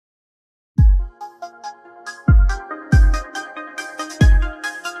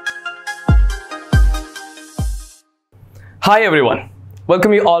Hi everyone,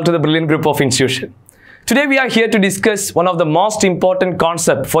 welcome you all to the Brilliant Group of Institution. Today we are here to discuss one of the most important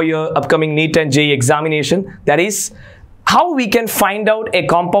concepts for your upcoming NEET and JEE examination, that is how we can find out a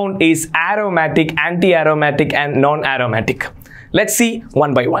compound is aromatic, anti-aromatic and non-aromatic. Let's see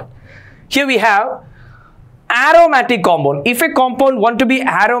one by one. Here we have aromatic compound. If a compound want to be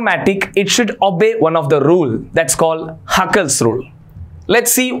aromatic, it should obey one of the rule that's called Huckel's rule.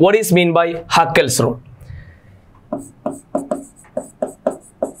 Let's see what is meant by Huckel's rule.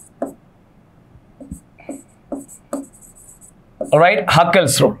 Alright,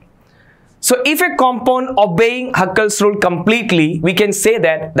 Huckel's rule. So if a compound obeying Huckel's rule completely, we can say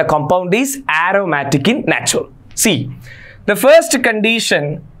that the compound is aromatic in nature. See, the first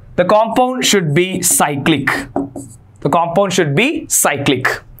condition, the compound should be cyclic. The compound should be cyclic.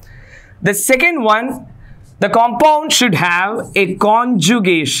 The second one, the compound should have a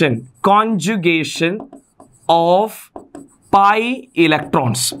conjugation of pi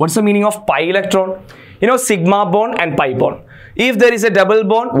electrons. What's the meaning of pi electron? You know, sigma bond and pi bond. If there is a double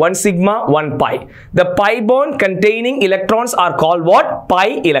bond, one sigma, one pi. The pi bond containing electrons are called what?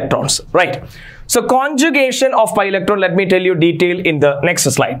 Pi electrons, right? So conjugation of pi electron, let me tell you detail in the next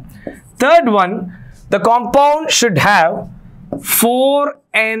slide. Third one, the compound should have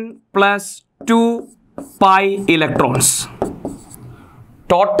 4n plus 2 pi electrons.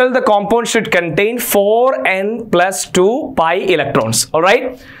 Total, the compound should contain 4n plus 2 pi electrons.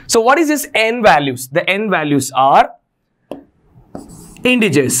 Alright. So what is this n values? The n values are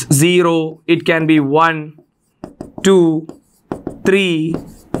integers. 0, it can be 1, 2, 3,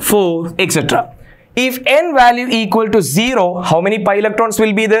 4, etc. If n value equal to 0, how many pi electrons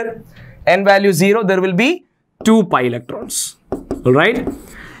will be there? N value 0, there will be 2 pi electrons. Alright.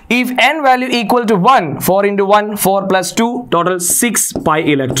 If n value equal to 1, 4 into 1, 4 plus 2, total 6 pi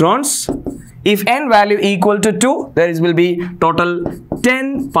electrons. If n value equal to 2, there will be total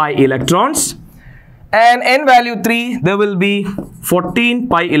 10 pi electrons. And n value 3, there will be 14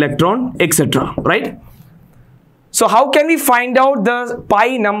 pi electron, etc. Right? So how can we find out the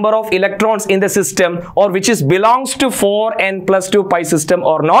pi number of electrons in the system, or which is belongs to 4n plus 2 pi system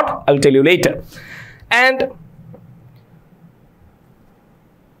or not? I'll tell you later. And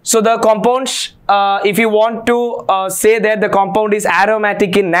so the compounds, if you want to say that the compound is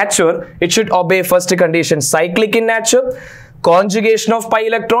aromatic in nature, it should obey first condition, cyclic in nature, conjugation of pi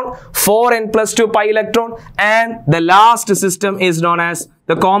electron, 4n plus 2 pi electron, and the last system is known as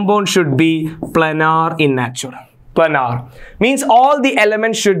the compound should be planar in nature. Planar means all the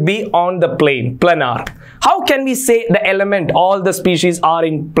elements should be on the plane. Planar. How can we say the element, all the species are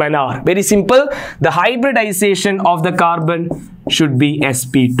in planar? Very simple. The hybridization of the carbon should be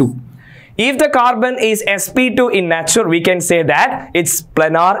sp2. If the carbon is sp2 in nature, we can say that it's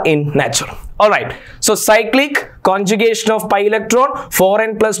planar in nature. Alright. So cyclic, conjugation of pi electron,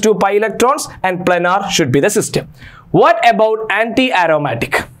 4n plus 2 pi electrons, and planar should be the system. What about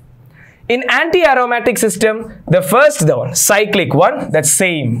anti-aromatic? In anti-aromatic system, the first one, cyclic one, that's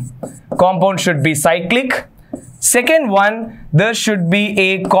same. Compound should be cyclic. Second one, there should be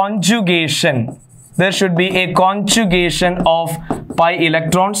a conjugation. There should be a conjugation of pi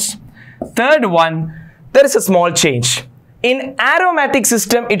electrons. Third one, there is a small change. In aromatic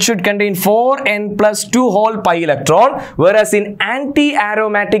system, it should contain 4n plus 2 whole pi electron, whereas in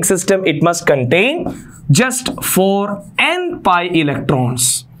anti-aromatic system, it must contain just 4n pi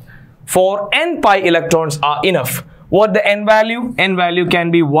electrons. 4n pi electrons are enough. What the n value? N value can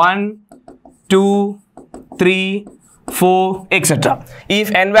be 1, 2, 3, 4, etc.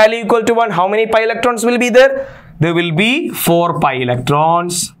 If n value equal to 1, how many pi electrons will be there? There will be 4 pi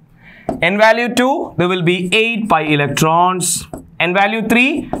electrons. N value 2, there will be 8 pi electrons. N value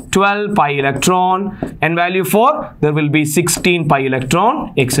 3, 12 pi electron. N value 4, there will be 16 pi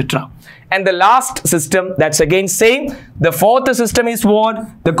electron, etc. And the last system, that's again same. The fourth system is what?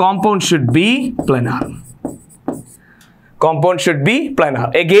 The compound should be planar. Compound should be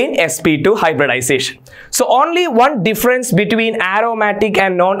planar. Again, sp2 hybridization. So only one difference between aromatic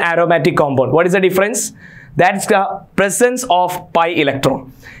and non-aromatic compound. What is the difference? That's the presence of pi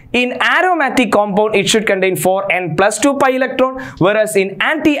electron. In aromatic compound, it should contain 4n plus 2 pi electron, whereas in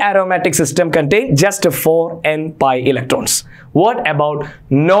anti-aromatic system contain just 4n pi electrons. What about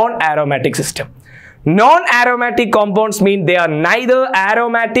non-aromatic system? Non-aromatic compounds mean they are neither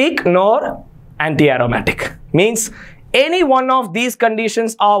aromatic nor anti-aromatic. Means any one of these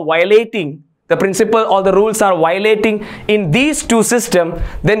conditions are violating the principle or the rules are violating in these two systems,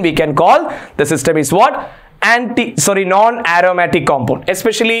 then we can call the system is what? Non-aromatic compound.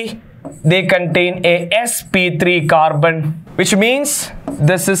 Especially they contain a sp3 carbon, which means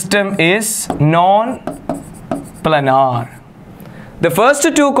the system is non-aromatic. planar. The first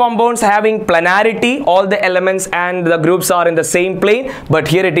two compounds having planarity, all the elements and the groups are in the same plane, but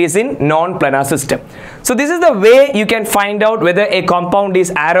here it is in non-planar system. So this is the way you can find out whether a compound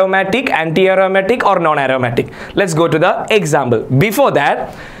is aromatic, anti-aromatic or non-aromatic. Let's go to the example. Before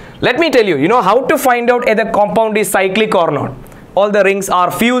that, let me tell you, you know how to find out whether the compound is cyclic or not. All the rings are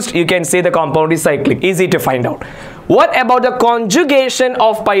fused, you can say the compound is cyclic. Easy to find out. What about the conjugation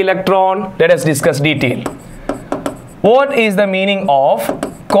of pi electron? Let us discuss detail. What is the meaning of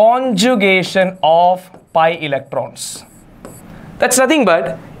conjugation of pi electrons? That's nothing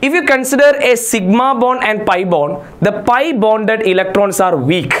but, if you consider a sigma bond and pi bond, the pi bonded electrons are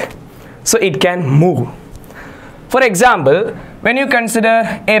weak, so it can move. For example, when you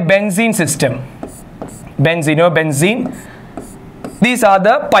consider a benzene system, benzene, these are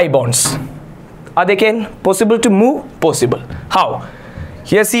the pi bonds. Are they possible to move? Possible. How?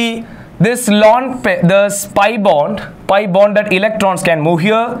 Here see, this pi bonded electrons can move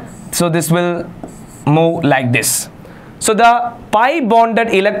here, so this will move like this. So the pi bonded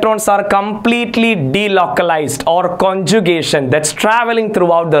electrons are completely delocalized, or conjugation, that's traveling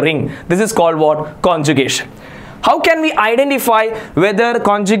throughout the ring. This is called what? Conjugation. How can we identify whether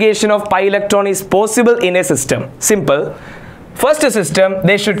conjugation of pi electron is possible in a system? Simple. First system,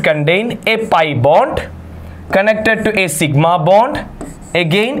 they should contain a pi bond connected to a sigma bond,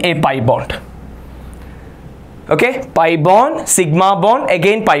 again a pi bond. Okay, pi bond, sigma bond,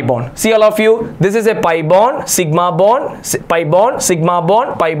 again pi bond. See all of you, this is a pi bond, sigma bond, pi bond, sigma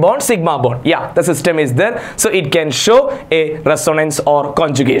bond, pi bond, sigma bond. Yeah, the system is there, so it can show a resonance or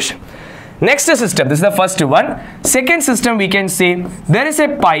conjugation. Next system, this is the first one. Second system, we can say there is a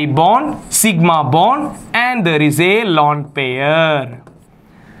pi bond, sigma bond, and there is a lone pair.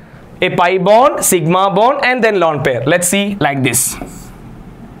 A pi bond, sigma bond, and then lone pair. Let's see like this.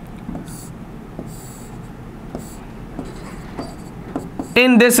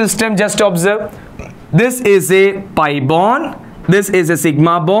 In this system, just observe, this is a pi bond, this is a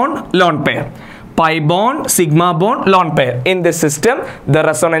sigma bond, lone pair. Pi bond, sigma bond, lone pair. In this system, the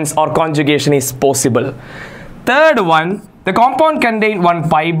resonance or conjugation is possible. Third one, the compound contains one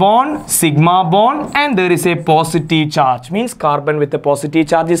pi bond, sigma bond, and there is a positive charge. Means carbon with a positive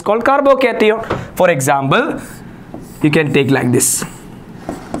charge is called carbocation. For example, you can take like this.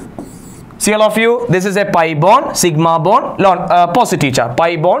 See all of you, this is a pi bond, sigma bond, positive charge.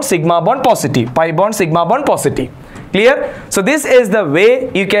 Pi bond, sigma bond, positive. Pi bond, sigma bond, positive. Clear? So this is the way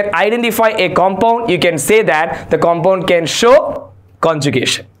you can identify a compound. You can say that the compound can show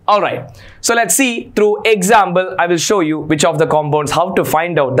conjugation. Alright, so let's see through example. I will show you which of the compounds, how to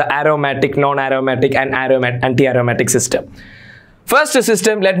find out the aromatic, non-aromatic and anti-aromatic system. First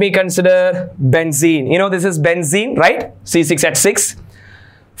system, let me consider benzene. You know this is benzene, right? C6H6.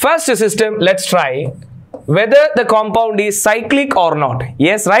 First system, let's try whether the compound is cyclic or not.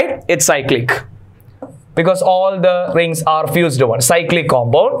 Yes, right? It's cyclic, because all the rings are fused one. Cyclic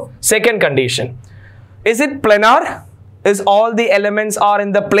compound. Second condition, is it planar? Is all the elements are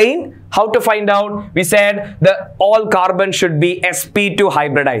in the plane? How to find out? We said the all carbon should be sp2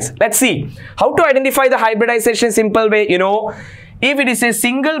 hybridized. Let's see how to identify the hybridization. Simple way, you know, if it is a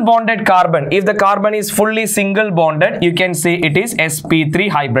single bonded carbon, if the carbon is fully single bonded, you can say it is sp3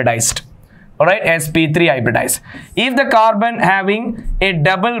 hybridized. Alright, sp3 hybridized. If the carbon having a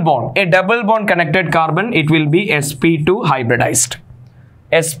double bond connected carbon, it will be sp2 hybridized.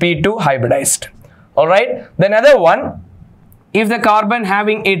 sp2 hybridized. Alright, the another one, if the carbon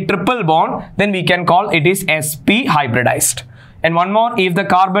having a triple bond, then we can call it is sp hybridized. And one more, if the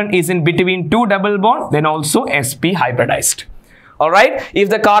carbon is in between two double bond, then also sp hybridized. Alright, if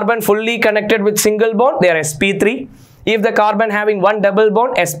the carbon fully connected with single bond, they are sp3. If the carbon having one double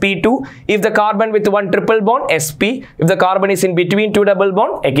bond, sp2. If the carbon with one triple bond, sp. If the carbon is in between two double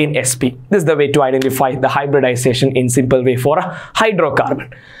bond, again sp. This is the way to identify the hybridization in simple way for a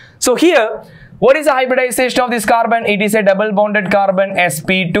hydrocarbon. So here, what is the hybridization of this carbon? It is a double bonded carbon,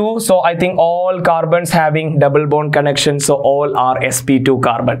 sp2. So I think all carbons having double bond connection, so all are sp2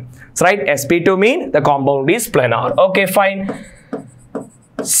 carbon. So right, sp2 mean the compound is planar. Okay, fine.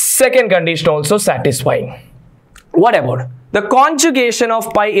 Second condition also satisfying. What about the conjugation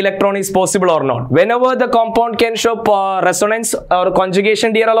of pi electron is possible or not? Whenever the compound can show resonance or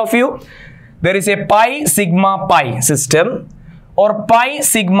conjugation, dear all of you, there is a pi sigma pi system, or pi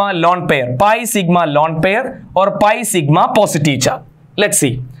sigma lone pair, or pi sigma positive charge. Let's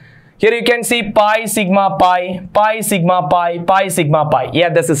see. Here you can see pi sigma pi, pi sigma pi, pi sigma pi. Yeah,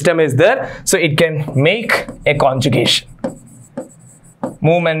 the system is there, so it can make a conjugation.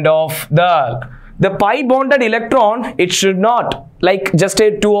 Movement of the The pi bonded electron, it should not like just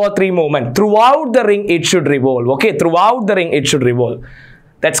a 2 or 3 movement. Throughout the ring, it should revolve. Okay, throughout the ring, it should revolve.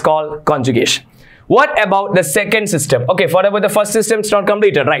 That's called conjugation. What about the second system? Okay, what about the first system? It's not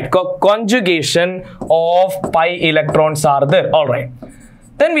completed, right? Conjugation of pi electrons are there. All right.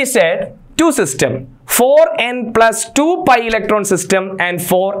 Then we said two system, 4n plus 2 pi electron system and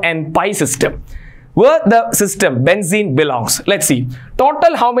 4n pi system. Where the system benzene belongs. Let's see.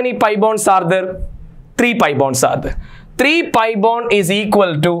 Total how many pi bonds are there? 3 pi bonds are there. 3 pi bond is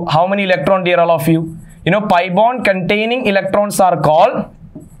equal to how many electron, dear all of you? You know, pi bond containing electrons are called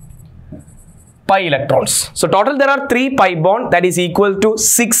pi electrons. So total there are 3 pi bond, that is equal to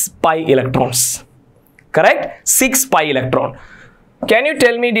 6 pi electrons. Correct? 6 pi electron. Can you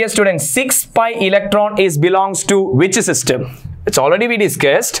tell me, dear students, 6 pi electron is belongs to which system? It's already we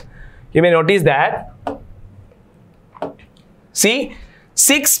discussed. You may notice that. See,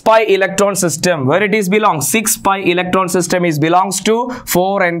 6 pi electron system, where it is belongs? 6 pi electron system is belongs to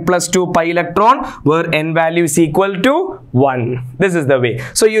 4n plus 2 pi electron, where n value is equal to 1. This is the way.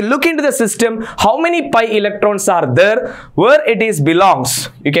 So you look into the system, how many pi electrons are there, where it is belongs?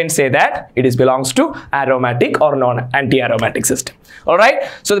 You can say that it is belongs to aromatic or non-anti-aromatic system. Alright,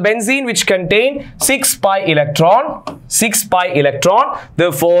 so the benzene which contain 6 pi electron,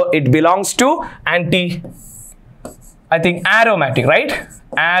 therefore it belongs to aromatic, right?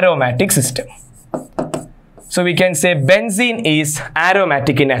 Aromatic system. So we can say benzene is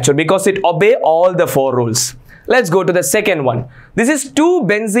aromatic in nature because it obey all the 4 rules. Let's go to the second one. This is 2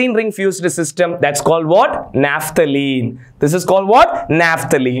 benzene ring fused system. That's called what? Naphthalene. This is called what?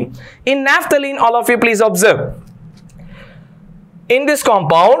 Naphthalene. In naphthalene, all of you please observe. In this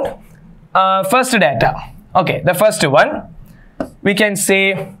compound, first data. Okay, the first one, we can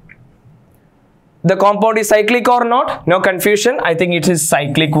say the compound is cyclic or not? No confusion. I think it is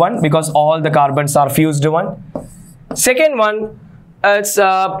cyclic one because all the carbons are fused one. Second one, it's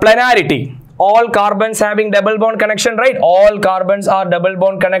planarity. All carbons having double bond connection, right? All carbons are double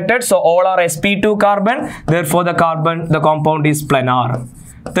bond connected. So all are sp2 carbon. Therefore, the compound is planar.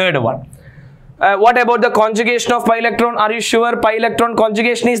 Third one. What about the conjugation of pi electron? Are you sure pi electron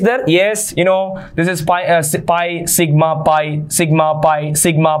conjugation is there? Yes, you know, this is pi, sigma, pi, sigma, pi,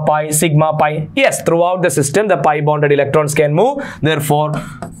 sigma, pi, sigma, pi. Yes, throughout the system, the pi bonded electrons can move. Therefore,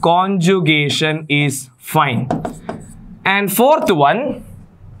 conjugation is fine. And fourth one,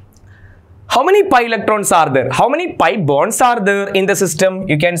 how many pi electrons are there? How many pi bonds are there in the system?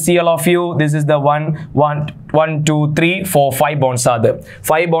 You can see all of you. This is the 1, 2, 3, 4, 5 bonds are there.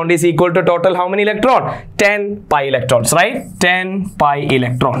 5 bond is equal to total how many electron? 10 pi electrons, right? 10 pi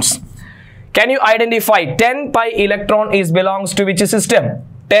electrons. Can you identify 10 pi electron is belongs to which system?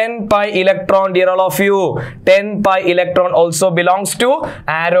 10 pi electron, dear all of you. 10 pi electron also belongs to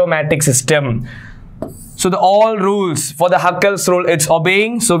aromatic system. So the all rules for the Huckel's rule it's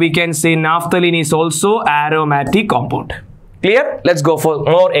obeying. So we can say naphthalene is also aromatic compound. Clear? Let's go for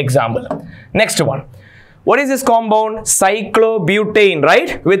more example. Next one. What is this compound? Cyclobutane,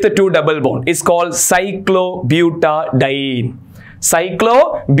 right? With the 2 double bond. It's called cyclobutadiene.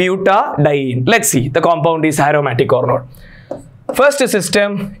 Cyclobutadiene. Let's see the compound is aromatic or not. First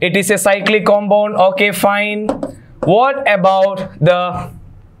system, it is a cyclic compound. Okay, fine. What about the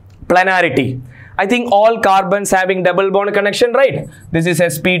planarity? I think all carbons having double bond connection, right? This is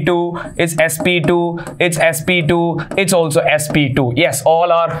sp2, it's sp2, it's sp2, it's also sp2. Yes,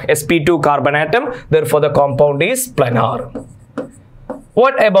 all are sp2 carbon atom. Therefore, the compound is planar.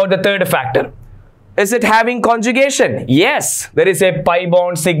 What about the third factor? Is it having conjugation? Yes, there is a pi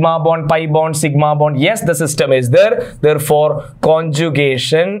bond, sigma bond, pi bond, sigma bond. Yes, the system is there. Therefore,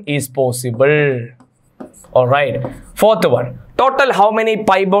 conjugation is possible. All right. Fourth one. Total how many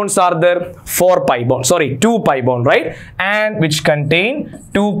pi bonds are there? 4 pi bonds. Sorry, 2 pi bond, right? And which contain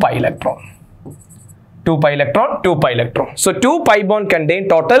 2 pi electron. 2 pi electron, 2 pi electron. So 2 pi bond contain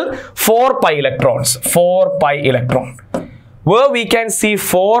total 4 pi electrons. 4 pi electron. Where we can see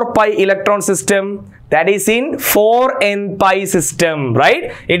 4 pi electron system, that is in 4n pi system,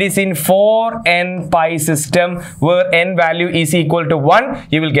 right? It is in 4n pi system where n value is equal to 1,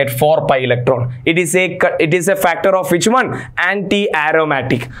 you will get 4 pi electron. It is a factor of which one?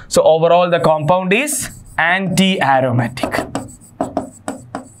 Anti-aromatic. So overall the compound is anti-aromatic.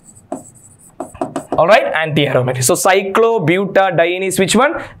 Alright, anti-aromatic. So cyclobutadiene is which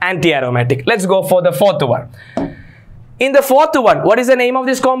one? Anti-aromatic. Let's go for the fourth one. In the fourth one, what is the name of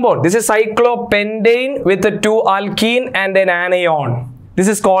this compound? This is cyclopentane with a 2 alkene and an anion. This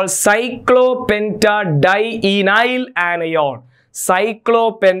is called cyclopentadienyl anion.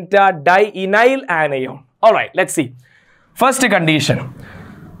 Cyclopentadienyl anion. Alright, let's see. First condition.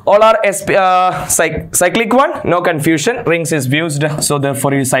 All are cyclic one, no confusion, rings is used, so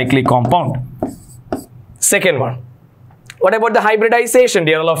therefore it is cyclic compound. Second one. What about the hybridization,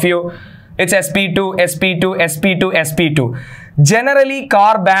 dear all of you? It's sp2, sp2, sp2, sp2. Generally,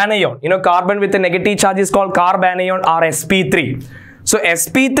 carbanion, you know, carbon with a negative charge is called carbanion or sp3. So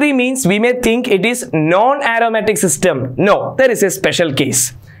sp3 means we may think it is non-aromatic system. No, there is a special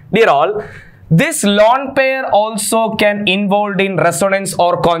case. Dear all, this lone pair also can involved in resonance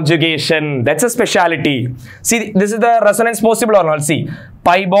or conjugation. That's a speciality. See, this is the resonance possible or not? See,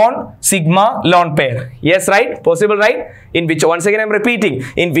 pi bond, sigma, lone pair. Yes, right? Possible, right? In which, once again, I'm repeating,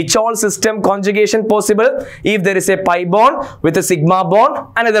 in which all system conjugation possible? If there is a pi bond with a sigma bond,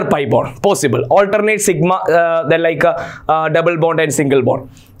 another pi bond, possible. Alternate sigma, then like a double bond and single bond.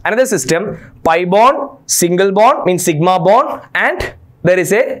 Another system, pi bond, single bond means sigma bond, and there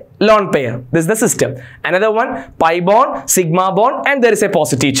is a lone pair. This is the system. Another one, pi bond, sigma bond, and there is a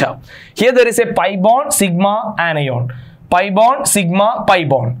positive charge. Here there is a pi bond, sigma, anion. Pi bond, sigma, pi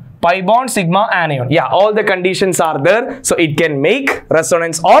bond. Pi bond, sigma, anion. Yeah, all the conditions are there. So it can make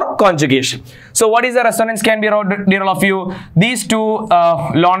resonance or conjugation. So what is the resonance can be, dear all of you? These two,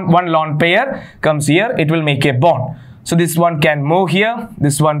 one lone pair comes here. It will make a bond. So this one can move here.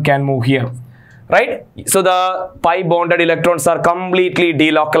 This one can move here. Right? So the pi bonded electrons are completely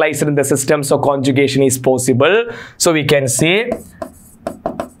delocalized in the system. So conjugation is possible. So we can say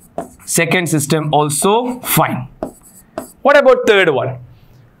second system also fine. What about third one?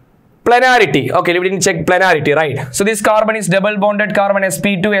 Planarity. Okay, we didn't check planarity, right? So this carbon is double bonded carbon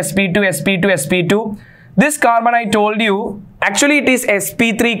sp2, sp2, sp2, sp2. This carbon I told you, actually it is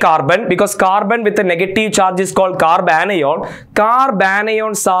sp3 carbon because carbon with a negative charge is called carbanion.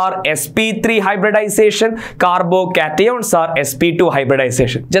 Carbanions are sp3 hybridization. Carbocations are sp2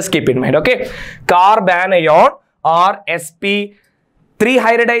 hybridization. Just keep in mind, okay? Carbanion are sp3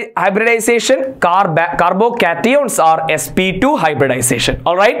 hybridization. Carbocations are sp2 hybridization.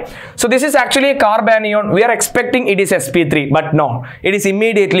 Alright. So this is actually a carbanion. We are expecting it is sp3, but no. It is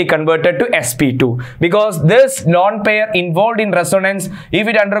immediately converted to sp2 because this lone pair involved in resonance, if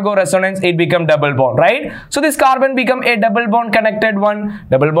it undergo resonance, it become double bond, right? So this carbon become a double bond connected one.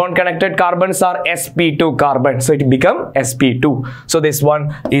 Double bond connected carbons are sp2 carbon. So it become sp2. So this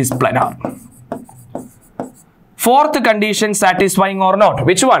one is planar. Fourth condition satisfying or not?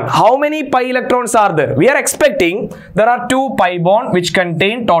 Which one? How many pi electrons are there? We are expecting there are 2 pi bond which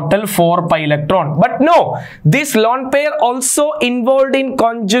contain total 4 pi electron. But no, this lone pair also involved in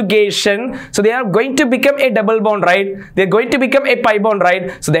conjugation. So they are going to become a double bond, right? They are going to become a pi bond,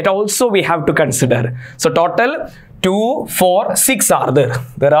 right? So that also we have to consider. So total 2, 4, 6 are there.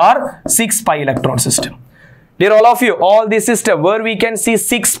 There are 6 pi electron system. Dear all of you, all this system where we can see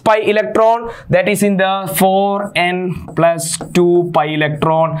 6 pi electron, that is in the 4n plus 2 pi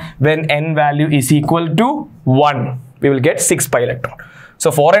electron. When n value is equal to 1, we will get 6 pi electron.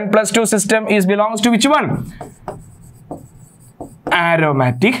 So 4n plus 2 system is belongs to which one?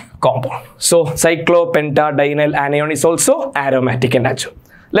 Aromatic compound. So cyclopentadienyl anion is also aromatic in nature.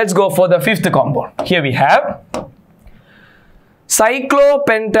 Let's go for the fifth compound. Here we have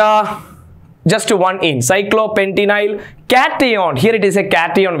cyclopenta. Just one in cyclopentenyl cation. Here it is a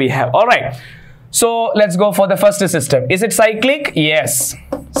cation we have. All right. So let's go for the first system. Is it cyclic? Yes,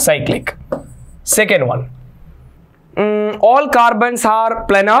 cyclic. Second one. All carbons are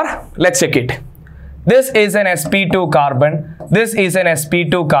planar. Let's check it. This is an sp2 carbon. This is an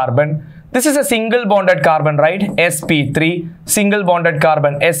sp2 carbon. This is a single bonded carbon, right? sp3. Single bonded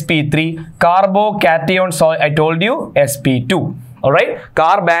carbon sp3. Carbocations, I told you, sp2. Alright,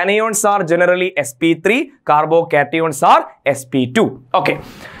 carbanions are generally sp3, carbocations are sp2. Okay.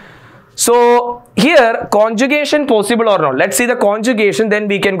 So here conjugation possible or not? Let's see the conjugation, then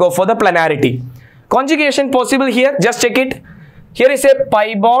we can go for the planarity. Conjugation possible here, just check it. Here is a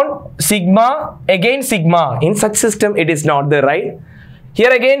pi bond, sigma, again sigma. In such system it is not there, right?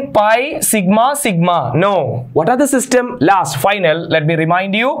 Here again pi, sigma, sigma. No. What are the system? Last, final, let me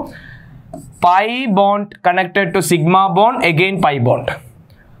remind you. Pi bond connected to sigma bond, again pi bond,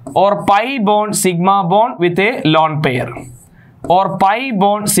 or pi bond sigma bond with a lone pair, or pi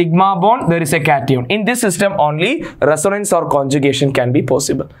bond sigma bond, there is a cation. In this system only resonance or conjugation can be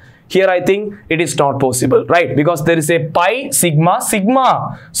possible. Here I think it is not possible, right? Because there is a pi sigma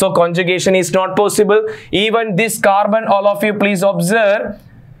sigma, so conjugation is not possible. Even this carbon, all of you please observe,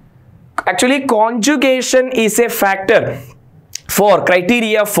 actually conjugation is a factor for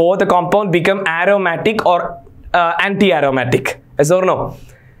criteria for the compound become aromatic or anti-aromatic. Yes or no?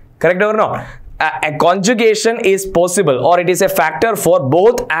 Correct or not? A conjugation is possible or it is a factor for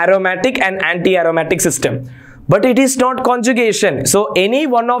both aromatic and anti-aromatic system. but it is not conjugation. So any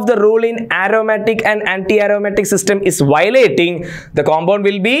one of the rule in aromatic and anti-aromatic system is violating, the compound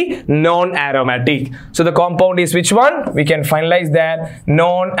will be non-aromatic. So the compound is which one? We can finalize that,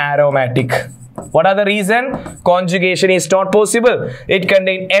 non-aromatic. What are the reason? Conjugation is not possible. It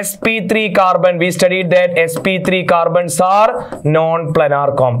contains sp3 carbon. We studied that sp3 carbons are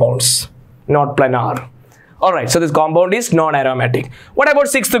non-planar compounds. Not planar. Alright, so this compound is non-aromatic. What about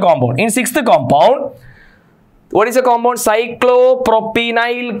sixth compound? In sixth compound, what is the compound?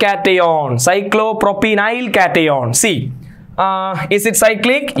 Cyclopropynyl cation. Cyclopropynyl cation. See, is it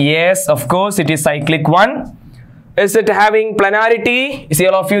cyclic? Yes, of course, it is cyclic one. Is it having planarity? See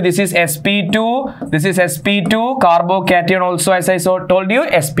all of you, this is sp2, this is sp2, carbocation also, as I told you,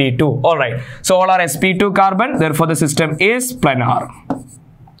 sp2. Alright, so all are sp2 carbon, therefore the system is planar.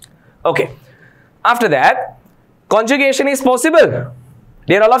 Okay, after that, conjugation is possible.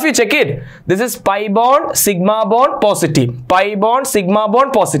 Dear all of you, check it. This is pi bond, sigma bond, positive. Pi bond, sigma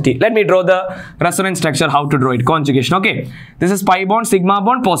bond, positive. Let me draw the resonance structure, how to draw it. Conjugation, okay. This is pi bond, sigma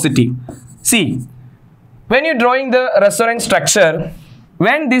bond, positive. See, when you're drawing the resonance structure,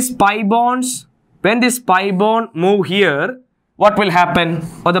 when this pi bond move here, what will happen?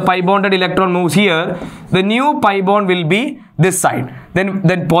 Or the pi bonded electron moves here, the new pi bond will be this side.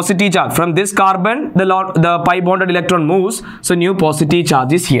 Then positive charge from this carbon, the pi bonded electron moves, so new positive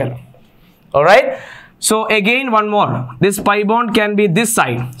charge is here. All right. So again, one more. This pi bond can be this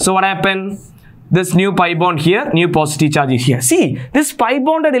side. So what happened? This new pi bond here, new positive charge is here. See, these pi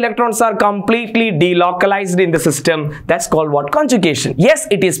bonded electrons are completely delocalized in the system. That's called what? Conjugation. Yes,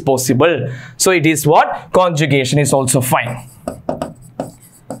 it is possible. So it is what? Conjugation is also fine.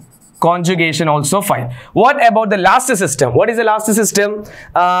 Conjugation also fine. What about the last system? What is the last system?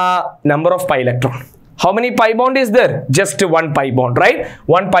 Number of pi electron. How many pi bond is there? Just one pi bond, right?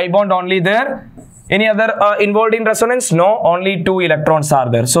 One pi bond only there. Any other involved in resonance? No, only 2 electrons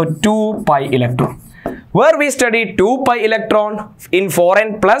are there. So 2 pi electron. Where we studied 2 pi electron in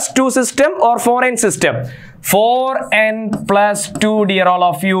 4n plus 2 system or 4n system? 4n plus 2, dear all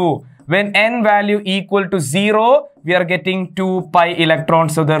of you. When n value equal to 0, we are getting 2 pi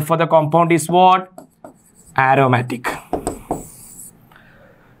electrons. So therefore the compound is what? Aromatic.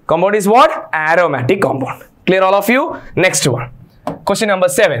 Compound is what? Aromatic compound. Clear all of you? Next one. Question number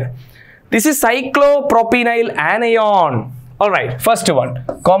 7. This is cyclopropynyl anion. Alright, first one.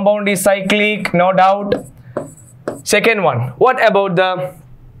 Compound is cyclic, no doubt. Second one. What about the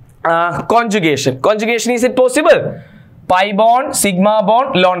conjugation? Conjugation, is it possible? Pi bond, sigma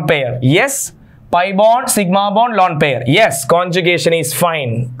bond, lone pair. Yes. Pi bond, sigma bond, lone pair. Yes. Conjugation is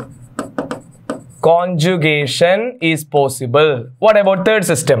fine. Conjugation is possible. What about third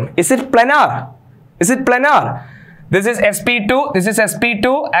system? Is it planar? Is it planar? This is sp2, this is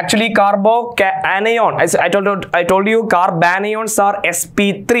sp2, actually carbocation. I told you carbanions are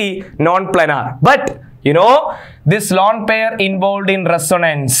sp3, non-planar. But, you know, this lone pair involved in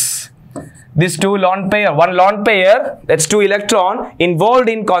resonance. These two lone pair, one lone pair, that's 2 electron involved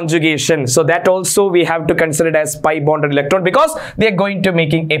in conjugation. So that also we have to consider it as pi bonded electron because they are going to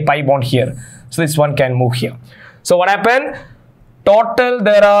making a pi bond here. So this one can move here. So what happened? Total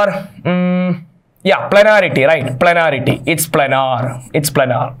there are... yeah, planarity, right? Planarity. It's planar. It's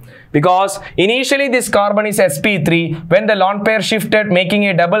planar. Because initially this carbon is sp3. When the lone pair shifted, making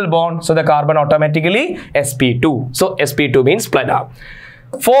a double bond, so the carbon automatically sp2. So sp2 means planar.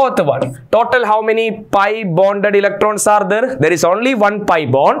 Fourth one. Total how many pi bonded electrons are there? There is only one pi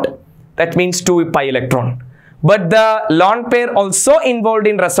bond. That means 2 pi electron. But the lone pair also involved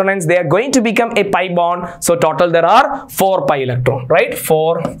in resonance, they are going to become a pi bond. So total there are 4 pi electrons, right?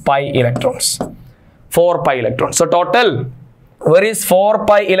 4 pi electrons. 4 pi electrons. So total, where is 4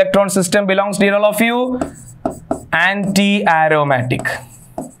 pi electron system belongs, dear all of you? Anti-aromatic.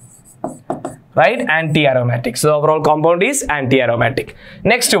 Right? Anti-aromatic. So overall compound is anti-aromatic.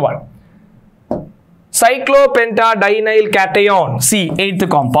 Next one. Cyclopentadienyl cation. See, 8th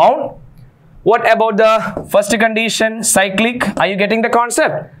compound. What about the first condition? Cyclic. Are you getting the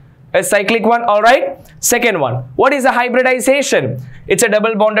concept? A cyclic one, alright. Second one, what is the hybridization? It's a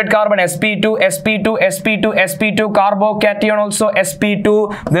double bonded carbon, sp2, sp2, sp2, sp2, carbocation also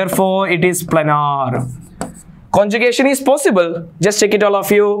sp2, therefore it is planar. Conjugation is possible, just check it all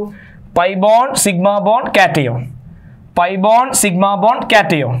of you. Pi bond, sigma bond, cation. Pi bond, sigma bond,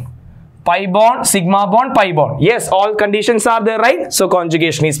 cation. Pi bond, sigma bond, pi bond. Yes, all conditions are there, right? So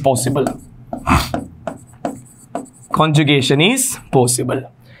conjugation is possible. Conjugation is possible.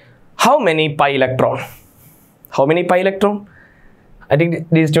 How many pi electron? How many pi electron? I think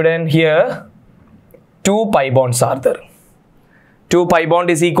the student here, 2 pi bonds are there. 2 pi bond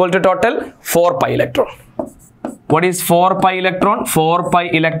is equal to total 4 pi electron. What is 4 pi electron? 4 pi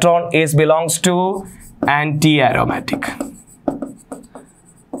electron is belongs to anti-aromatic.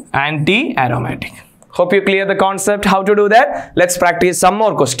 Anti-aromatic. Hope you clear the concept how to do that. Let's practice some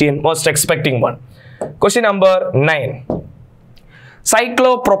more question, most expecting one. Question number 9.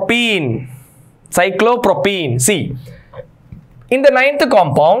 Cyclopropene. Cyclopropene. See, in the 9th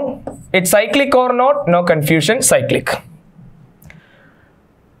compound, it's cyclic or not? No confusion, cyclic.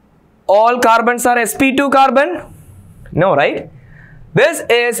 All carbons are sp2 carbon? No, right? This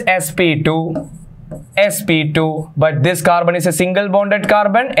is sp2, sp2, but this carbon is a single bonded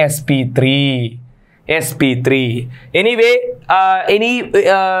carbon, sp3, sp3. Anyway,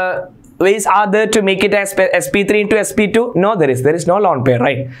 ways are there to make it as sp3 into sp2? No, there is no lone pair,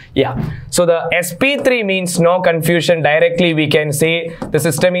 right? Yeah. So the sp3 means no confusion. Directly we can say the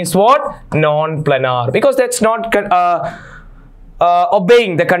system is what? Non-planar, because that's not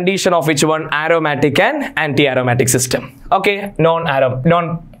obeying the condition of which one? Aromatic and anti-aromatic system. Okay, non-planar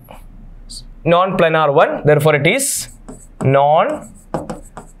one, therefore it is non-aromatic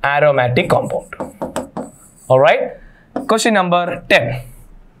compound. Alright, question number 10.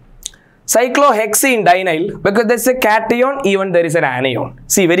 Cyclohexene dinyl, because there's a cation, even there is an anion.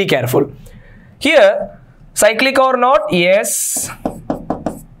 See, very careful. Here, cyclic or not? Yes.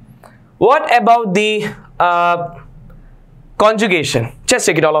 What about the conjugation? Just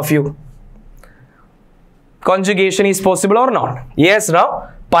check it, all of you. Conjugation is possible or not? Yes, now.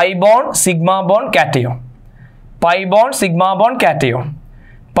 Pi bond, sigma bond, cation. Pi bond, sigma bond, cation.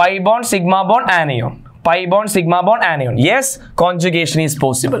 Pi bond, sigma bond, anion. Pi bond, sigma bond, anion. Yes, conjugation is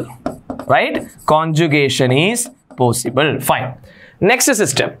possible. Right? Conjugation is possible. Fine. Next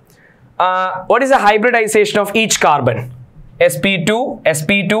system. What is the hybridization of each carbon? sp2,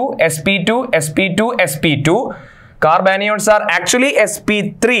 sp2, sp2, sp2, sp2. Carbanions are actually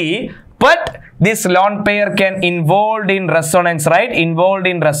sp3, but this lone pair can involved in resonance, right? Involved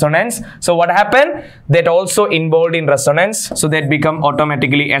in resonance. So what happened? That also involved in resonance. So that become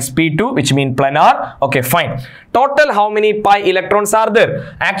automatically sp2, which means planar. Okay, fine. Total how many pi electrons are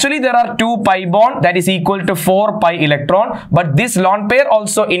there? Actually, there are 2 pi bond, that is equal to 4 pi electron. But this lone pair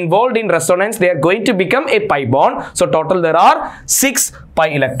also involved in resonance. They are going to become a pi bond. So total there are 6 pi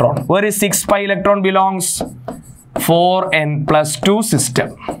electron. Where is 6 pi electron belongs? 4n plus 2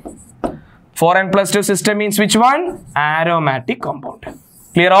 system. 4n plus 2 system means which one? Aromatic compound.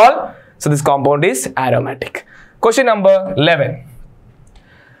 Clear all? So this compound is aromatic. Question number 11.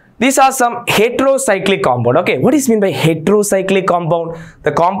 These are some heterocyclic compound. Okay, what is mean by heterocyclic compound?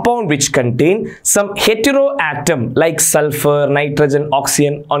 The compound which contain some hetero atom like sulfur, nitrogen,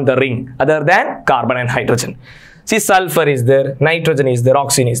 oxygen on the ring other than carbon and hydrogen. See, sulfur is there, nitrogen is there,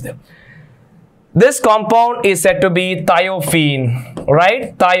 oxygen is there. This compound is said to be thiophene,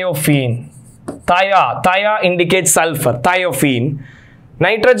 right? Thiophene. Thia indicates sulfur, thiophene.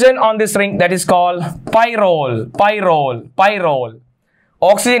 Nitrogen on this ring, that is called pyrrole.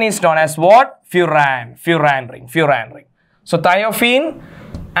 Oxygen is known as what? Furan ring. So thiophene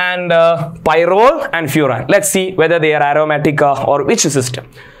and pyrrole and furan. Let's see whether they are aromatic or which system.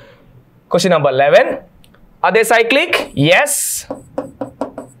 Question number 11. Are they cyclic? Yes.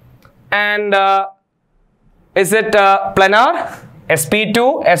 And is it planar?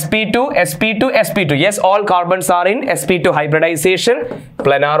 sp2, sp2, sp2, sp2. Yes, all carbons are in sp2 hybridization.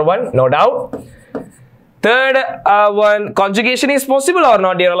 Planar one, no doubt. Third one, conjugation is possible or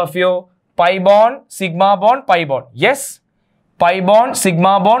not, dear all of you? Pi bond, sigma bond, pi bond. Yes. Pi bond,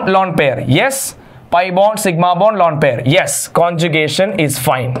 sigma bond, lone pair. Yes. Pi bond, sigma bond, lone pair. Yes. Conjugation is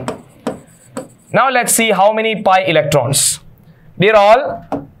fine. Now let's see how many pi electrons. Dear all,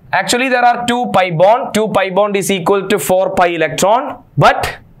 actually there are 2 pi bond. 2 pi bond is equal to 4 pi electron.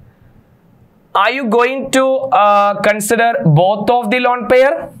 But are you going to consider both of the lone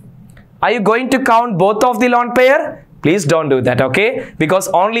pair? Are you going to count both of the lone pair? Please don't do that, okay? Because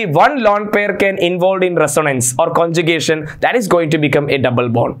only one lone pair can involve in resonance or conjugation. That is going to become a double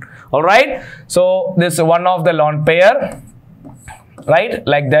bond. Alright? So this one of the lone pair, right?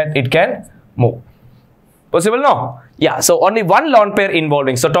 Like that it can move. Possible? No? Yeah. So only one lone pair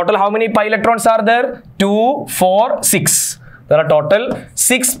involving. So total how many pi electrons are there? 2, 4, 6. There are total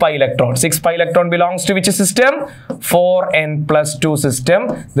 6 pi electrons. 6 pi electron belongs to which system? 4n plus 2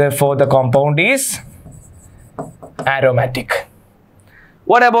 system. Therefore, the compound is aromatic.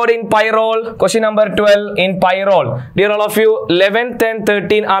 What about in pyrrole? Question number 12 in pyrrole. Dear all of you, 11th and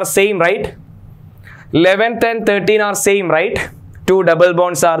 13 are same, right? 11th and 13 are same, right? 2 double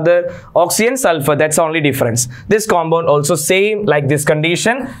bonds are there. Oxygen, sulfur, that's only difference. This compound also same like this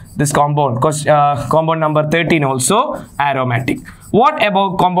condition. This compound, compound number 13 also aromatic. What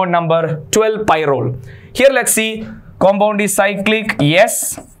about compound number 12 pyrrole? Here let's see, compound is cyclic,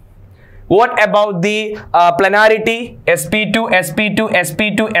 yes. What about the planarity? sp2, sp2,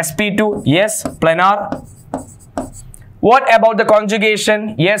 sp2, sp2, yes, planar. What about the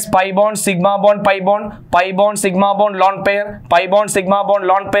conjugation? Yes, pi bond, sigma bond, pi bond, sigma bond, lone pair, pi bond, sigma bond,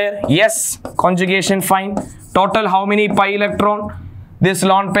 lone pair, yes, conjugation fine. Total how many pi electron? This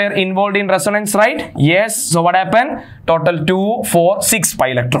lone pair involved in resonance, right? Yes. So what happened? Total 2, 4, 6 pi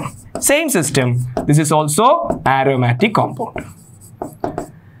electron. Same system. This is also aromatic compound.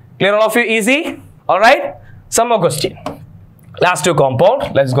 Clear all of you? Easy? Alright. Some more question. Last two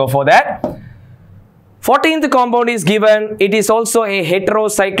compound. Let's go for that. 14th compound is given. It is also a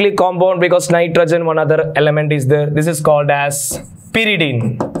heterocyclic compound because nitrogen, one other element is there. This is called as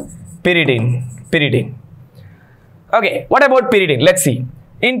pyridine. Pyridine. Okay, what about pyridine? Let's see.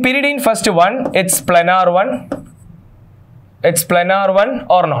 In pyridine, first one, it's planar one. It's planar one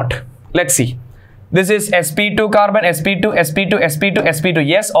or not? Let's see. This is sp2 carbon, sp2, sp2, sp2, sp2.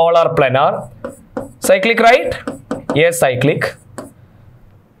 Yes, all are planar. Cyclic, right? Yes, cyclic.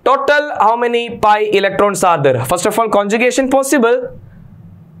 Total, how many pi electrons are there? First of all, conjugation possible.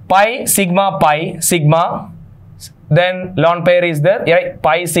 Pi, sigma. Then lone pair is there. Yeah,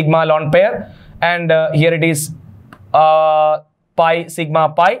 pi, sigma, lone pair. And here it is pi, sigma,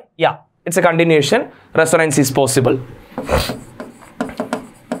 pi. Yeah, it's a continuation. Resonance is possible.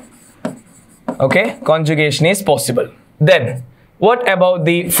 Okay, conjugation is possible. Then, what about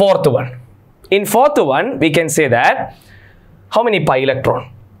the fourth one? In fourth one, we can say that how many pi electron?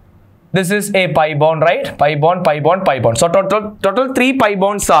 This is a pi bond, right? Pi bond. So total 3 pi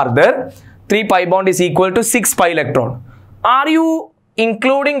bonds are there. 3 pi bond is equal to 6 pi electron. Are you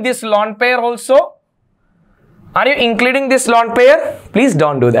including this lone pair also? Are you including this lone pair? Please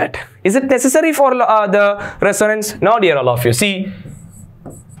don't do that. Is it necessary for the resonance? No, dear all of you. See,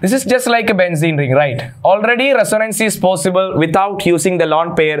 this is just like a benzene ring, right? Already resonance is possible without using the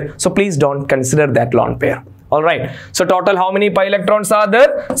lone pair. So please don't consider that lone pair. Alright. So total how many pi electrons are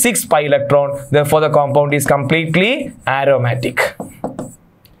there? 6 pi electron. Therefore the compound is completely aromatic.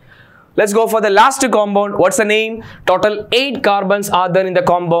 Let's go for the last compound. What's the name? Total 8 carbons are there in the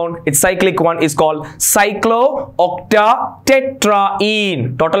compound. Its cyclic one is called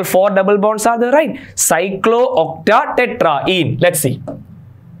cyclooctatetraene. Total 4 double bonds are there, right? Cyclooctatetraene. Let's see.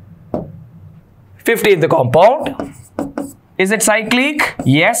 15th compound. Is it cyclic?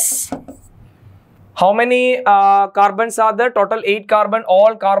 Yes. How many carbons are there? Total 8 carbon.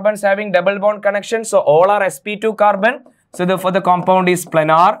 All carbons having double bond connection. So all are sp2 carbon. So therefore the compound is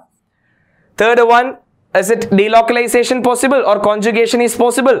planar. Third one, is it delocalization possible or conjugation is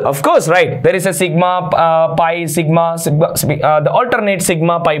possible? Of course, right? There is a sigma, pi, sigma, the alternate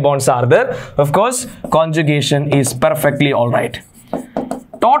sigma pi bonds are there. Of course, conjugation is perfectly alright.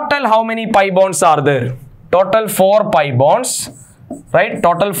 Total how many pi bonds are there? Total 4 pi bonds, right?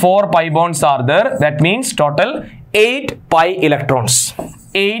 Total 4 pi bonds are there. That means total 8 pi electrons.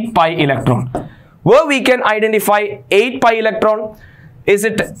 8 pi electron. Where we can identify 8 pi electron? Is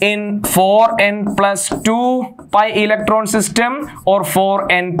it in 4n plus 2 pi electron system or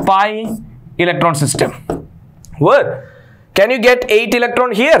 4n pi electron system? Where? Can you get 8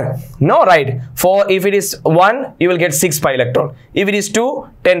 electron here? No, right? For if it is 1, you will get 6 pi electron. If it is 2,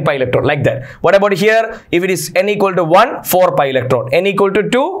 10 pi electron, like that. What about here? If it is n equal to 1, 4 pi electron. N equal to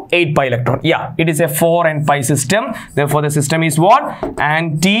 2, 8 pi electron. Yeah, it is a 4n pi system. Therefore, the system is what?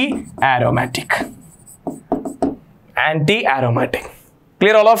 Anti-aromatic. Anti-aromatic.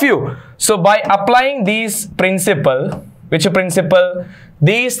 Clear all of you? So by applying these principle, which principle?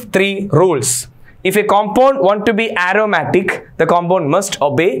 These 3 rules. If a compound want to be aromatic, the compound must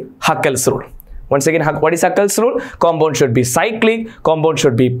obey Huckel's rule. Once again, what is Huckel's rule? Compound should be cyclic, compound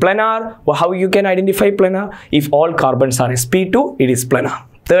should be planar. Well, how you can identify planar? If all carbons are sp2, it is planar.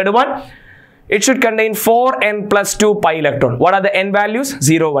 Third one, it should contain 4n plus 2 pi electron. What are the n values?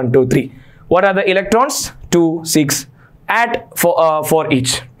 0, 1, 2, 3. What are the electrons? 2, 6. Add for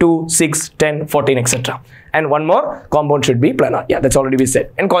each 2, 6, 10, 14, etc. And one more, compound should be planar. Yeah, that's already we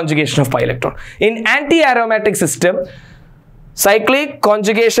said. And conjugation of pi electron. In anti-aromatic system, cyclic,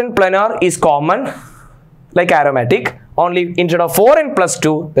 conjugation, planar is common, like aromatic. Only instead of 4n plus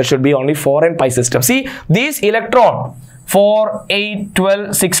 2, there should be only 4n pi system. See, these electron 4, 8,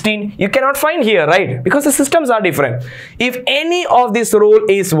 12, 16, you cannot find here, right? Because the systems are different. If any of this rule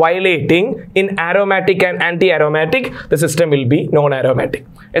is violating in aromatic and anti-aromatic, the system will be non-aromatic.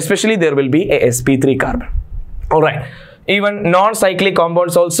 Especially there will be a sp3 carbon. Alright. Even non-cyclic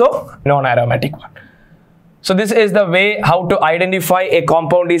compounds also non-aromatic one. So this is the way how to identify a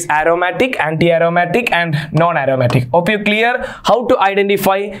compound is aromatic, anti-aromatic and non-aromatic. Hope you clear how to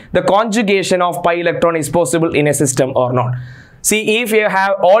identify the conjugation of pi electron is possible in a system or not. See, if you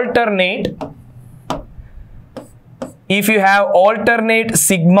have alternate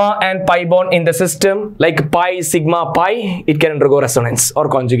sigma and pi bond in the system, like pi, sigma, pi, it can undergo resonance or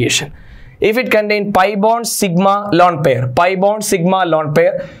conjugation. If it contains pi bond, sigma, lone pair, pi bond, sigma, lone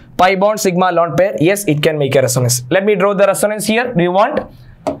pair, pi bond, sigma, lone pair, yes, it can make a resonance. Let me draw the resonance here. Do you want?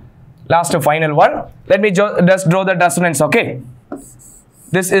 Last to final one. Let me just draw the resonance, okay?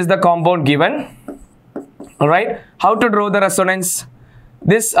 This is the compound given. Alright. How to draw the resonance?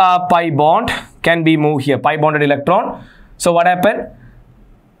 This pi bond can be moved here, pi bonded electron. So what happened?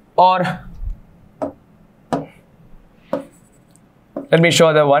 Or let me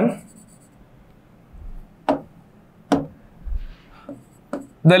show the one.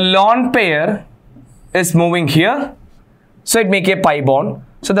 The lone pair is moving here, so it makes a pi bond.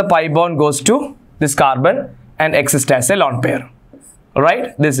 So the pi bond goes to this carbon and exists as a lone pair.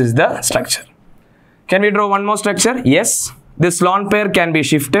 Alright, this is the structure. Can we draw one more structure? Yes. This lone pair can be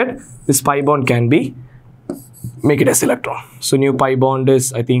shifted. This pi bond can be make it as electron. So new pi bond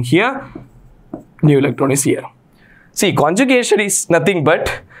is, I think, here. New electron is here. See, conjugation is nothing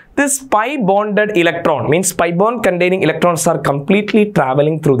but this pi bonded electron, means pi bond containing electrons are completely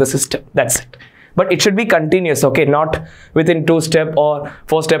traveling through the system. That's it. But it should be continuous, okay? Not within 2 step or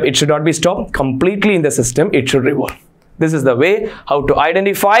 4 step. It should not be stopped. Completely in the system, it should revolve. This is the way how to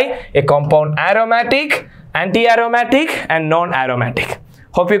identify a compound aromatic, anti-aromatic and non-aromatic.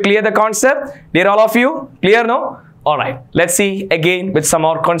 Hope you clear the concept. Dear all of you, clear now? Alright, let's see again with some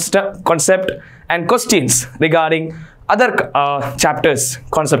more concept and questions regarding other chapters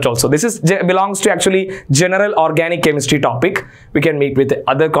concept also. This is belongs to actually general organic chemistry topic. We can meet with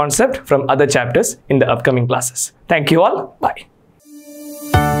other concept from other chapters in the upcoming classes. Thank you all. Bye.